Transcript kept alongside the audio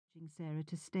urging Sarah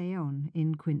to stay on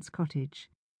in Quince Cottage.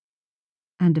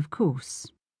 And of course,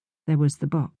 there was the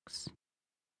box.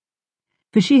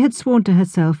 For she had sworn to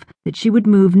herself that she would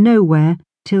move nowhere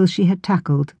till she had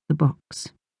tackled the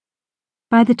box.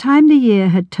 By the time the year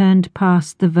had turned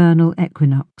past the vernal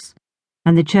equinox,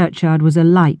 and the churchyard was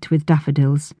alight with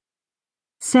daffodils,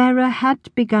 Sarah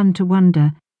had begun to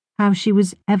wonder how she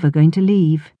was ever going to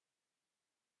leave.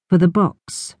 For the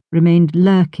box remained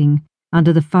lurking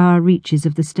under the far reaches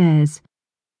of the stairs,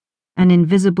 an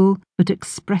invisible but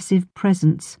expressive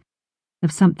presence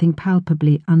of something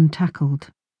palpably untackled.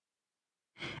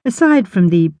 Aside from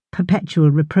the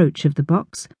perpetual reproach of the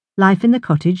box, life in the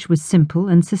cottage was simple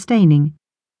and sustaining.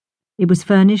 It was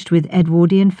furnished with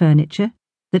Edwardian furniture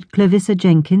that Clarissa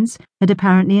Jenkins had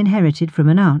apparently inherited from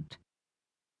an aunt.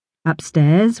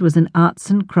 Upstairs was an arts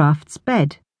and crafts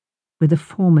bed, with a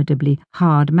formidably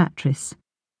hard mattress.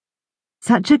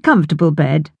 "Such a comfortable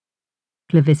bed,"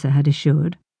 Clarissa had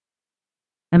assured.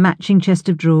 A matching chest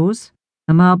of drawers,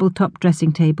 a marble-top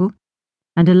dressing table,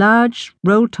 and a large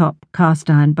roll-top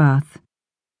cast-iron bath.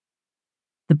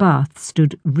 The bath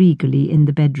stood regally in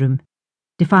the bedroom,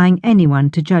 defying anyone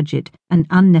to judge it an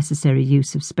unnecessary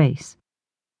use of space.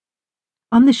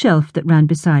 On the shelf that ran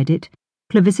beside it,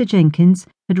 Clarissa Jenkins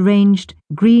had ranged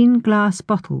green glass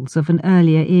bottles of an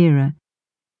earlier era,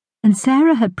 and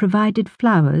Sarah had provided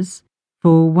flowers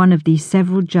for one of the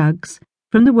several jugs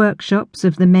from the workshops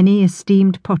of the many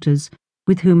esteemed potters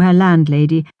with whom her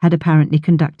landlady had apparently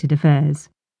conducted affairs.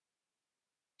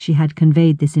 She had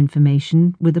conveyed this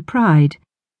information with a pride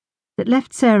that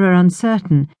left Sarah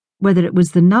uncertain whether it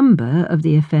was the number of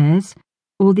the affairs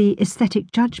or the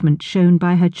aesthetic judgment shown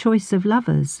by her choice of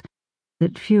lovers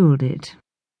that fuelled it.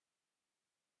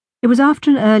 It was after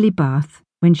an early bath,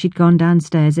 when she'd gone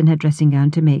downstairs in her dressing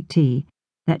gown to make tea,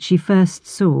 that she first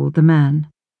saw the man.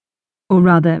 Or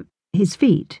rather, his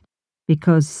feet,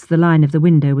 because the line of the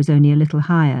window was only a little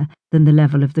higher than the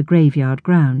level of the graveyard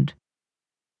ground.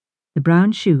 The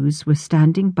brown shoes were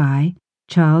standing by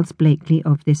Charles Blakely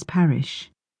of this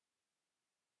parish.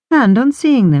 And on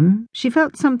seeing them, she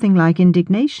felt something like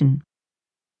indignation.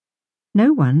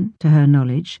 No one, to her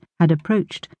knowledge, had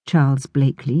approached Charles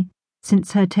Blakely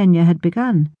since her tenure had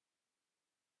begun.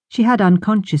 She had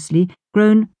unconsciously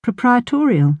grown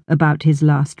proprietorial about his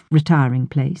last retiring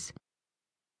place.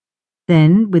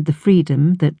 Then, with the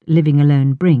freedom that living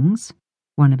alone brings,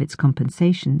 one of its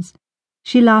compensations,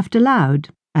 she laughed aloud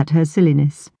at her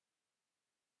silliness.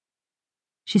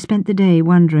 She spent the day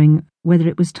wondering whether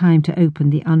it was time to open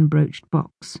the unbroached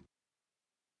box.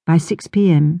 By 6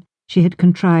 p.m. she had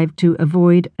contrived to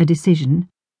avoid a decision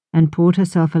and poured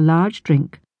herself a large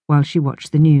drink while she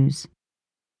watched the news.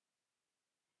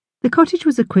 The cottage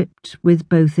was equipped with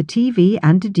both a TV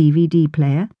and a DVD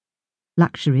player,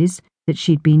 luxuries that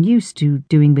she'd been used to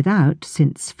doing without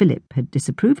since Philip had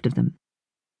disapproved of them.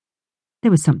 There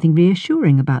was something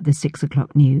reassuring about the 6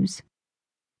 o'clock news.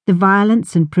 The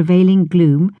violence and prevailing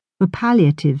gloom were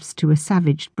palliatives to a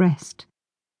savaged breast.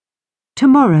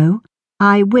 "Tomorrow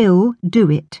I will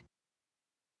do it,"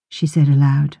 she said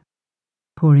aloud,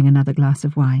 pouring another glass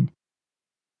of wine.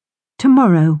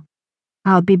 "Tomorrow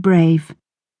I'll be brave."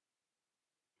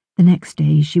 The next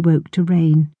day she woke to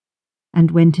rain, and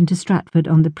went into Stratford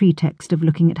on the pretext of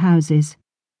looking at houses.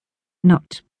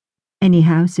 Not any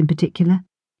house in particular,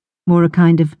 more a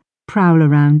kind of prowl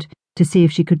around to see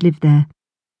if she could live there.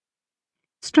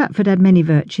 Stratford had many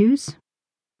virtues: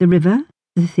 the river,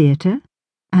 the theatre,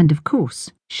 and, of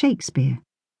course, Shakespeare.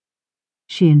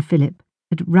 She and Philip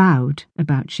had rowed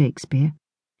about Shakespeare,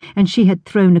 and she had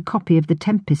thrown a copy of The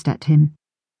Tempest at him.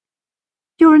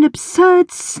 "You're an absurd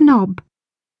snob,"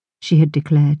 she had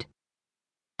declared.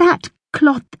 "That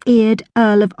cloth-eared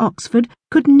Earl of Oxford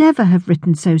could never have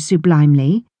written so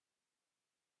sublimely."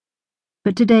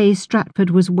 But today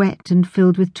Stratford was wet and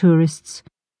filled with tourists.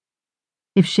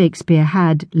 If Shakespeare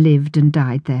had lived and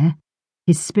died there,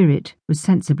 his spirit was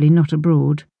sensibly not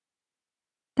abroad.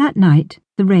 That night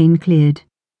the rain cleared,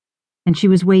 and she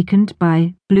was wakened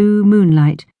by blue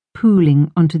moonlight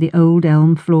pooling onto the old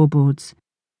elm floorboards.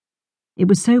 It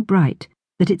was so bright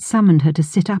that it summoned her to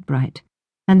sit upright,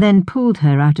 and then pulled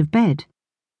her out of bed.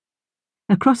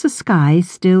 Across a sky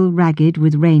still ragged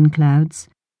with rain clouds,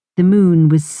 the moon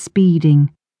was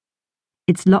speeding,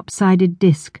 its lopsided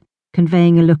disk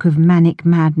conveying a look of manic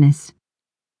madness.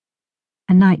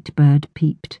 A night bird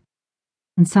peeped,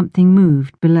 and something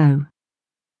moved below.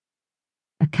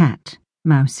 A cat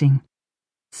mousing,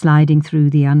 sliding through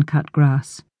the uncut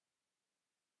grass.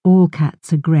 All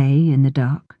cats are grey in the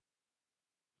dark.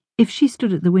 If she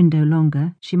stood at the window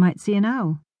longer, she might see an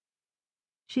owl.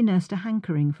 She nursed a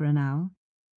hankering for an owl,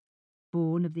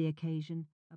 born of the occasion